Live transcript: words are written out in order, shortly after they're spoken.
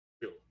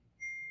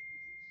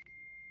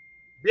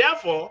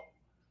Therefore,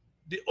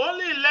 the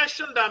only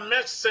election that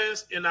makes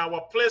sense in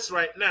our place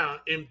right now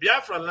in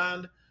Biafra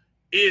land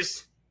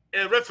is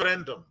a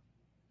referendum.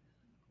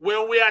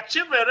 When we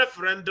achieve a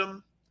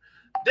referendum,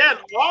 then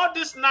all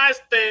these nice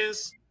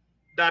things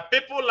that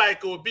people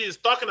like Obi is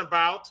talking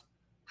about,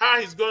 how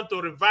he's going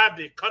to revive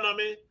the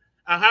economy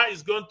and how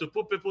he's going to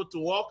put people to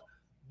work,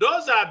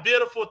 those are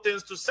beautiful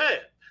things to say.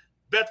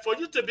 But for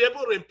you to be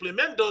able to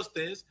implement those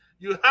things,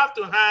 you have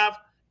to have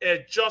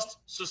a just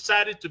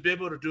society to be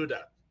able to do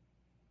that.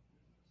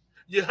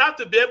 You have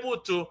to be able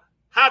to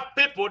have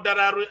people that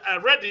are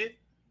ready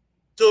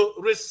to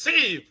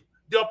receive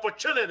the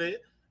opportunity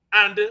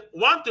and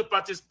want to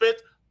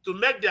participate to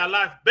make their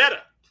life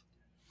better.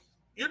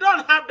 You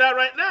don't have that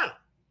right now.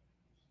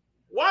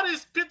 What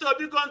is Peter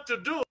Obi going to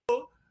do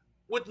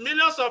with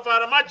millions of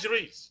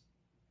Aramajiris?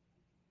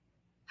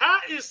 How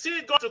is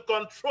he going to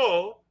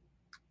control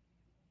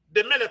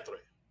the military?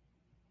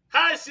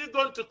 How is he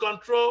going to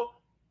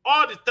control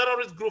all the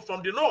terrorist groups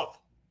from the north?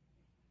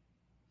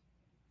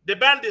 The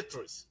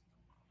banditries,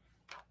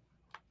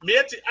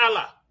 Mieti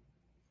Allah,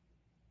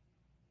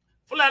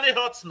 Fulani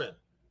Herdsmen,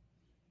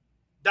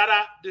 that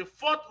are the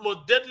fourth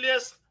most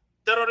deadliest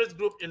terrorist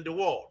group in the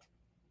world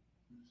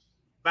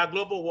by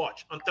Global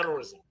Watch on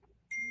terrorism.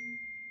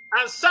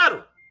 And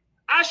Saru,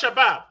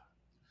 Al-Shabaab.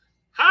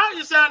 How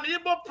is an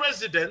Igbo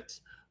president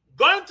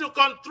going to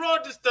control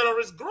these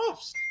terrorist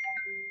groups?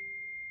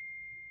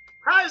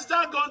 How is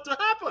that going to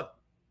happen?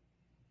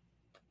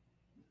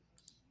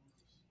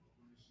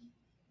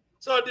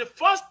 So the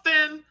first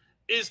thing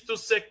is to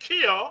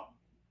secure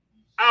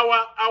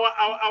our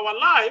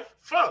life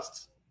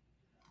first,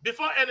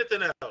 before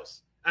anything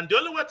else. And the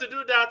only way to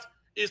do that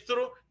is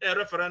through a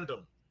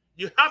referendum.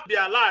 You have to be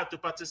alive to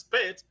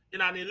participate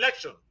in an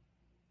election.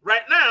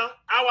 Right now,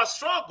 our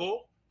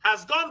struggle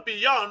has gone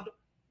beyond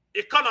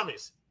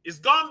economies. It's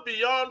gone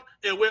beyond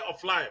a way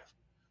of life.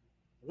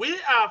 We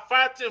are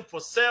fighting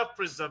for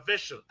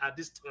self-preservation at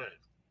this time.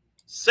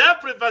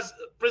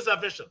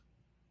 Self-preservation.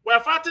 We're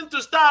fighting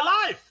to stay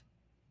alive.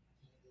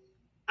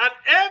 And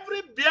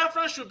every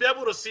Biafran should be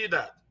able to see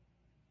that.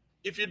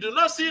 If you do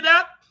not see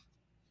that,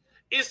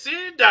 it's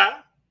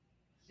either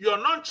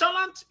you're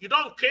nonchalant, you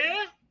don't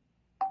care,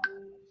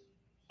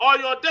 or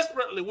you're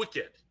desperately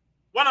wicked.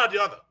 One or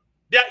the other.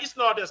 There is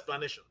no other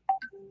explanation.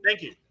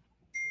 Thank you.